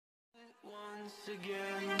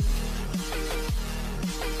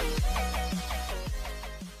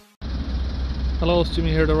Hello, it's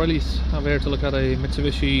Jimmy here at O'Reilly's. I'm here to look at a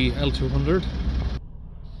Mitsubishi L200.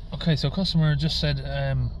 Okay, so customer just said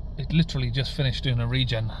it literally just finished doing a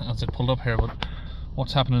regen as it pulled up here, but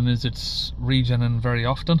what's happening is it's regenning very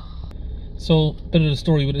often. So, bit of the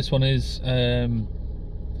story with this one is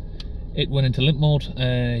it went into limp mode.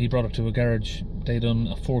 He brought it to a garage. They done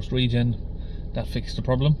a forced regen that fixed the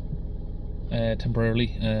problem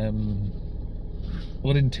temporarily.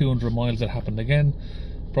 Within 200 miles it happened again.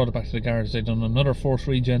 Brought it back to the garage. They done another forced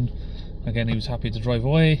regen. Again, he was happy to drive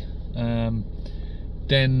away.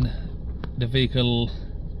 Then the vehicle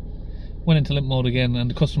went into limp mode again, and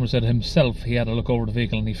the customer said himself he had a look over the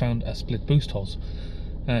vehicle and he found a split boost hose.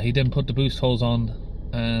 He then put the boost hose on,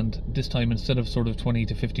 and this time instead of sort of 20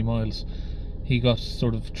 to 50 miles he got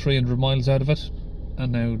sort of 300 miles out of it,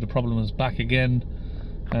 and now the problem is back again.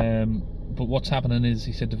 But what's happening is,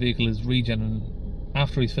 he said the vehicle is regenerating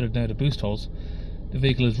after he's fitted now the boost hose. The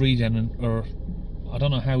vehicle is regenerating, or I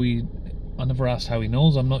don't know how I never asked how he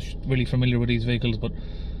knows. I'm not really familiar with these vehicles, but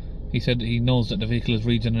he said he knows that the vehicle is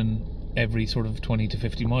regenerating every sort of 20 to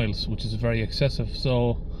 50 miles, which is very excessive.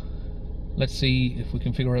 So let's see if we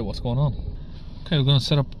can figure out what's going on. Okay, we're going to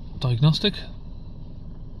set up diagnostic.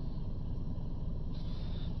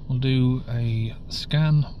 We'll do a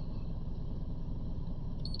scan.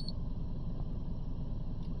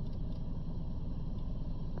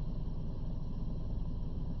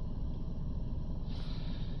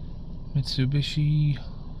 Mitsubishi.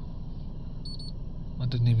 I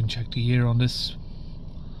didn't even check the year on this.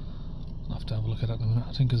 I'll have to have a look at that in a minute.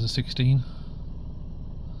 I think it's a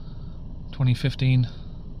 2015.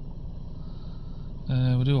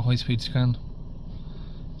 We'll do a high-speed scan,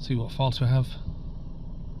 see what faults we have.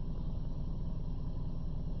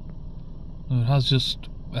 It has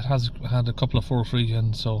had a couple of forced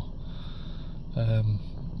regens, so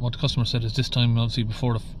what the customer said is this time, obviously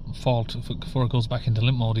before the fault, before it goes back into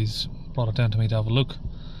limp mode, he's brought it down to me to have a look.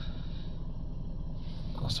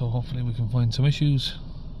 So hopefully we can find some issues.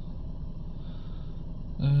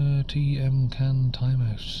 TM can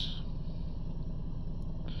timeout.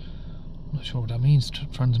 Not sure what that means.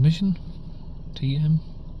 Transmission. TM.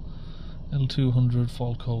 L200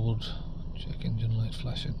 fault code. Check engine light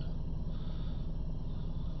flashing.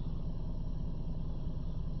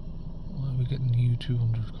 Why are we getting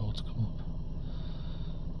U200 codes come up?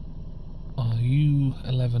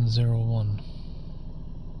 U1101.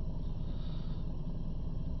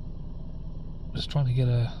 Just trying to get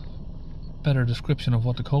a better description of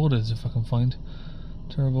what the code is, if I can find.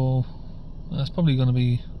 Turbo. That's probably going to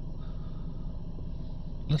be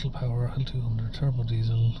little power L200 turbo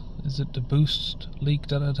diesel. Is it the boost leak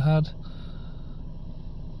that it had?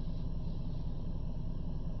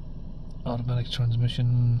 Automatic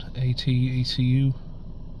transmission, AT, ECU,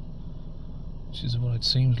 which is what it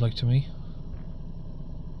seems like to me.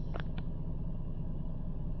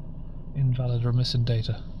 Invalid or missing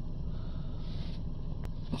data.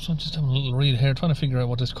 So I'm just having a little read here, trying to figure out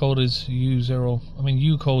what this code is. U0. I mean,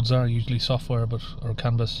 U codes are usually software, but or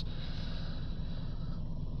canvas.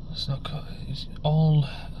 It's not. It's all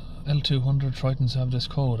L200 Tritons have this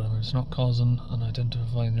code, and it's not causing and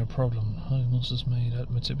identifying your problem. Diagnosis made at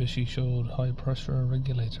Mitsubishi showed high pressure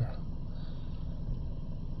regulator.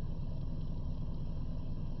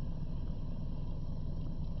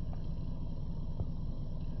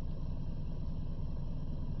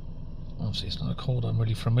 Obviously it's not a code I'm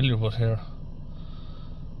really familiar with here.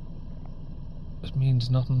 It means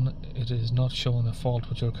nothing. It is not showing a fault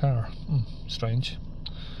with your car. Strange.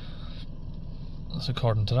 That's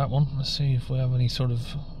according to that one. Let's see if we have any sort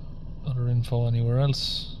of other info anywhere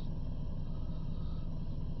else.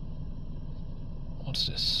 What's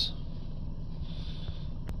this?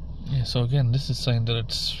 Yeah, so again, this is saying that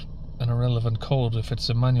it's an irrelevant code if it's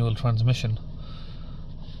a manual transmission,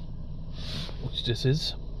 which this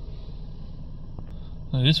is.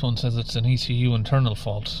 Now this one says it's an ECU internal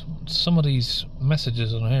fault. Some of these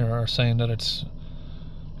messages on here are saying that it's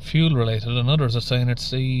fuel related, and others are saying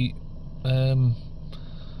it's the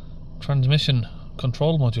transmission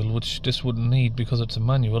control module, which this wouldn't need because it's a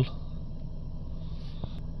manual.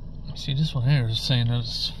 You see, this one here is saying that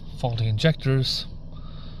it's faulty injectors.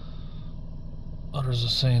 Others are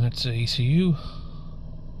saying it's a ECU.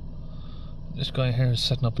 This guy here is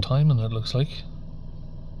setting up timing, it looks like,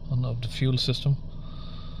 on the fuel system.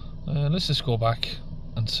 Let's just go back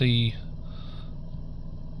and see.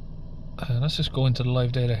 Let's just go into the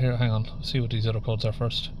live data here. Hang on, see what these other codes are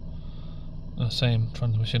first. Same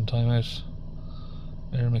transmission timeout,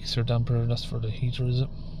 air mixer damper. That's for the heater, is it?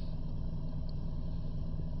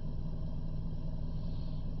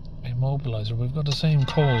 immobilizer. We've got the same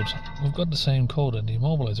code. We've got the same code in the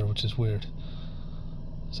immobilizer, which is weird.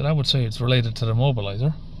 So that would say it's related to the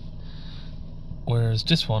immobilizer, whereas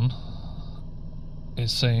this one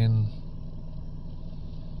is saying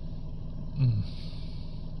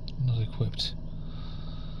not equipped.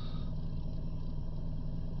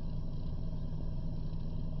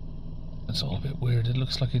 It's all a bit weird. It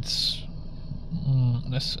looks like it's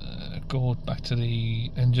let's go back to the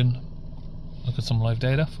engine, look at some live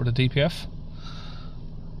data for the DPF.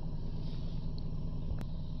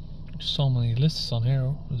 So many lists on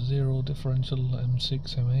here. 0 differential,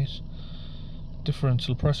 M6, M8,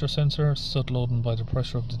 differential pressure sensor, set loading by the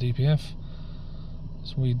pressure of the DPF.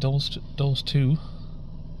 So we dosed those two.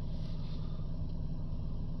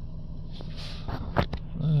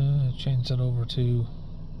 Change that over to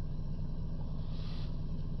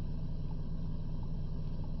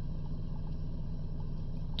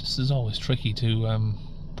this is always tricky to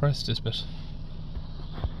press this bit.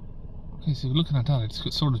 Okay, so looking at that,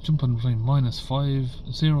 it's sort of jumping between -5,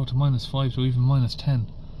 0 to -5 to even -10.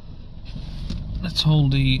 Let's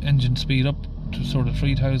hold the engine speed up to sort of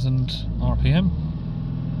 3000 RPM.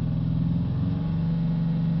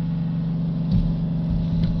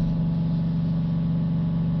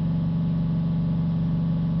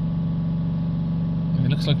 And it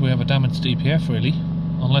looks like we have a damaged DPF really,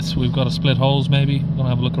 unless we've got a split hose maybe. We're going to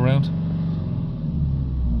have a look around.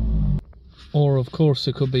 Or of course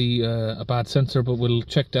it could be a bad sensor, but we'll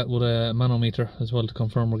check that with a manometer as well to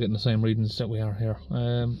confirm we're getting the same readings that we are here.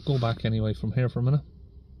 Go back anyway from here for a minute.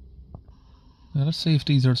 Now let's see if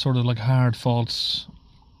these are sort of like hard faults,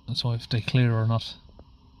 so if they clear or not.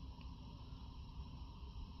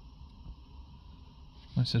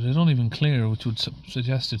 Right, so they don't even clear, which would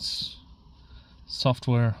suggest it's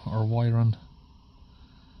software or wiring.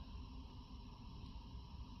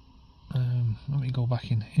 Let me go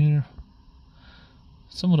back in here.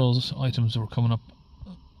 Some of those items were coming up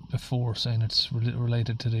before saying it's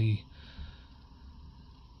related to the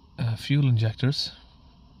fuel injectors,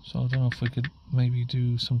 so I don't know if we could maybe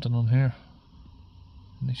do something on here.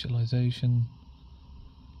 Initialization,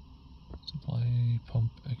 supply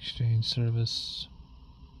pump exchange service,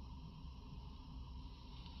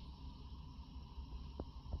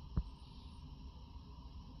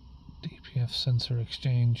 DPF sensor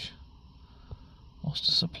exchange. What's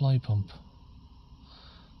the supply pump?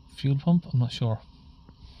 Fuel pump? I'm not sure.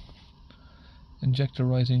 Injector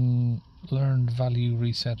writing, learned value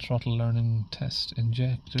reset, throttle learning, test,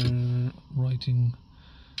 injector writing,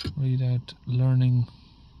 readout, learning,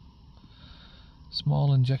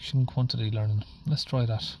 small injection quantity learning. Let's try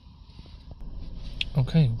that.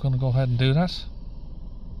 Okay, I'm going to go ahead and do that.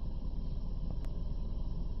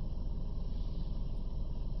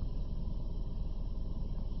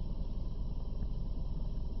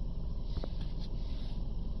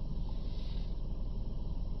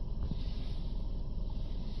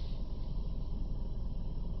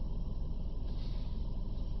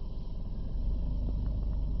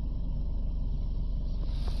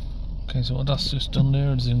 Okay, so what that's just done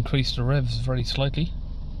there is increase the revs very slightly.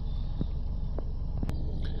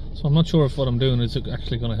 So I'm not sure if what I'm doing is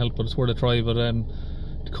actually going to help, but it's worth a try. But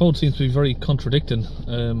the code seems to be very contradicting.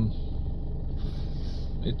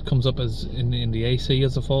 It comes up as in the AC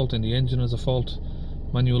as a fault, in the engine as a fault,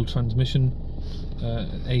 manual transmission,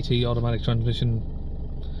 AT automatic transmission.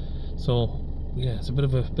 So yeah, it's a bit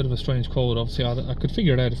of a strange code. Obviously, I could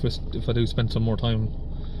figure it out if I do spend some more time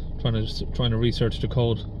trying to research the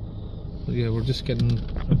code. But yeah, we're just getting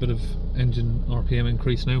a bit of engine RPM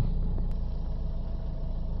increase now.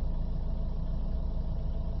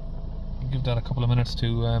 Give that a couple of minutes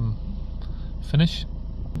to finish.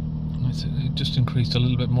 It just increased a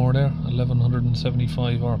little bit more there,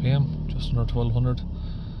 1175 RPM, just under 1200.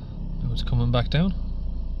 Now it's coming back down.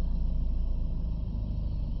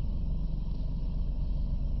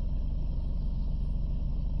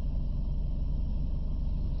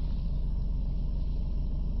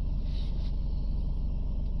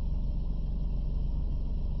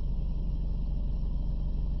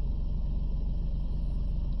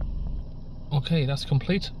 Okay, that's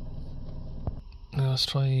complete. Now let's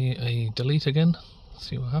try a delete again,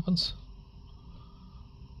 see what happens.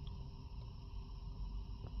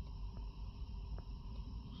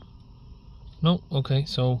 No, okay,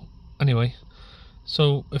 so anyway,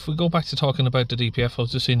 so if we go back to talking about the DPF, I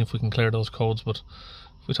was just seeing if we can clear those codes, but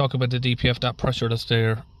if we talk about the DPF, that pressure that's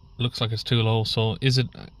there looks like it's too low. So is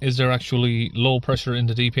there actually low pressure in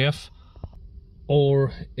the DPF?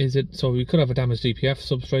 Or is it, so we could have a damaged DPF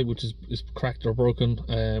substrate which is cracked or broken,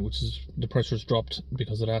 which is the pressure's dropped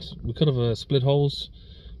because of that. We could have a split hose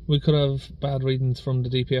we could have bad readings from the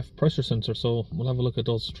DPF pressure sensor, so we'll have a look at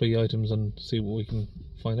those 3 items and see what we can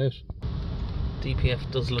find out.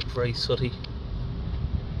 DPF does look very sooty.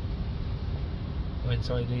 I mean,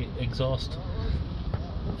 sorry, the exhaust.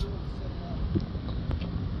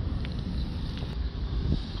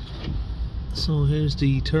 So here's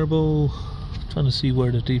the turbo, trying to see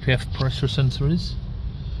where the DPF pressure sensor is.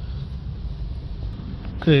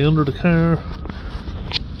 Okay, under the car,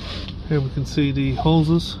 here we can see the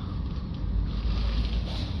hoses.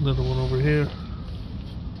 Another one over here.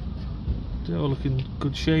 They all look in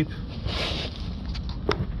good shape.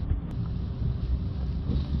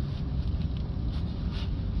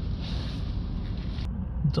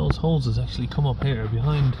 Those hoses actually come up here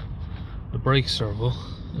behind the brake servo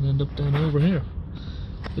and end up down over here.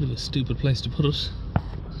 Bit of a stupid place to put it.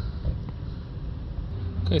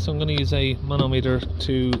 Okay, so I'm going to use a manometer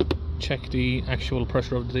to check the actual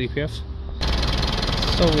pressure of the DPF.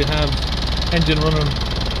 So we have engine running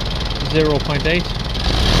 0.8.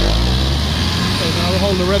 So now we'll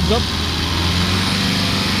hold the revs up.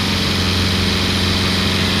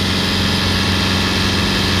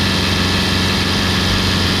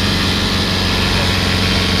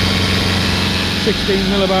 .16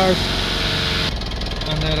 millibars,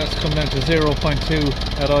 and now that's come down to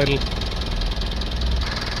 0.2 at idle.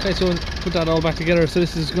 Okay, so we'll put that all back together. So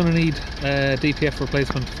this is going to need a DPF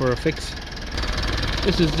replacement for a fix.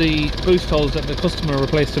 This is the boost holes that the customer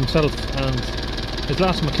replaced himself, and his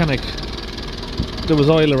last mechanic, there was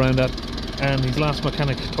oil around that, and his last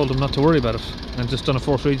mechanic told him not to worry about it and just done a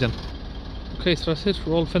force regen. Okay, so that's it,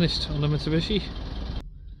 we're all finished on the Mitsubishi.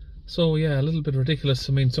 So yeah, a little bit ridiculous.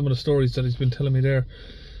 I mean, some of the stories that he's been telling me there.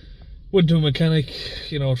 Went to a mechanic,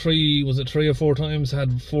 you know, 3 or 4 times,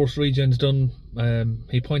 had force regens done.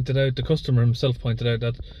 He pointed out, the customer himself pointed out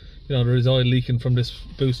that, you know, there is oil leaking from this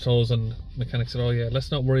boost hose, and mechanic said, oh yeah, let's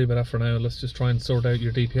not worry about that for now, let's just try and sort out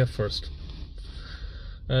your DPF first.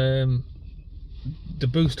 The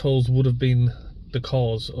boost hose would have been the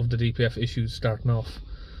cause of the DPF issues starting off.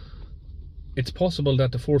 It's possible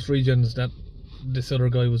that the force regens that this other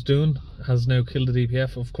guy was doing has now killed the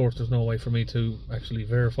DPF. Of course, there's no way for me to actually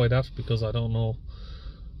verify that because I don't know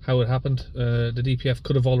how it happened. The DPF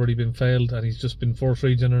could have already been failed, and he's just been force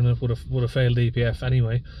regen, and it would have failed DPF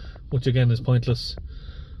anyway, which again is pointless.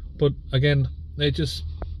 But again, it just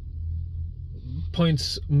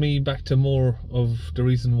points me back to more of the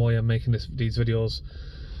reason why I'm making these videos.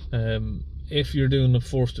 If you're doing a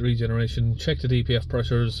forced regeneration, check the DPF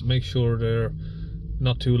pressures, make sure they're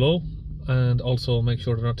not too low, and also make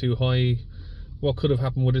sure they're not too high. What could have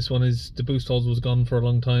happened with this one is the boost hose was gone for a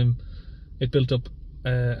long time. It built up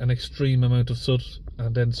an extreme amount of soot,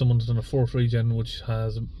 and then someone's done a force regen which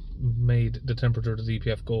has made the temperature of the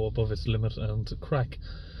DPF go above its limit and crack.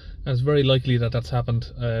 And it's very likely that that's happened.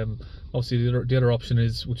 Obviously the other option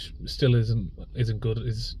is, which still isn't good,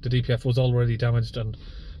 is the DPF was already damaged and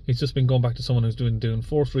he's just been going back to someone who's doing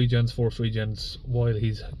force regens while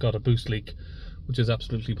he's got a boost leak, which is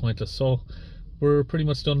absolutely pointless. So we're pretty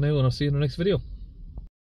much done now, and I'll see you in the next video.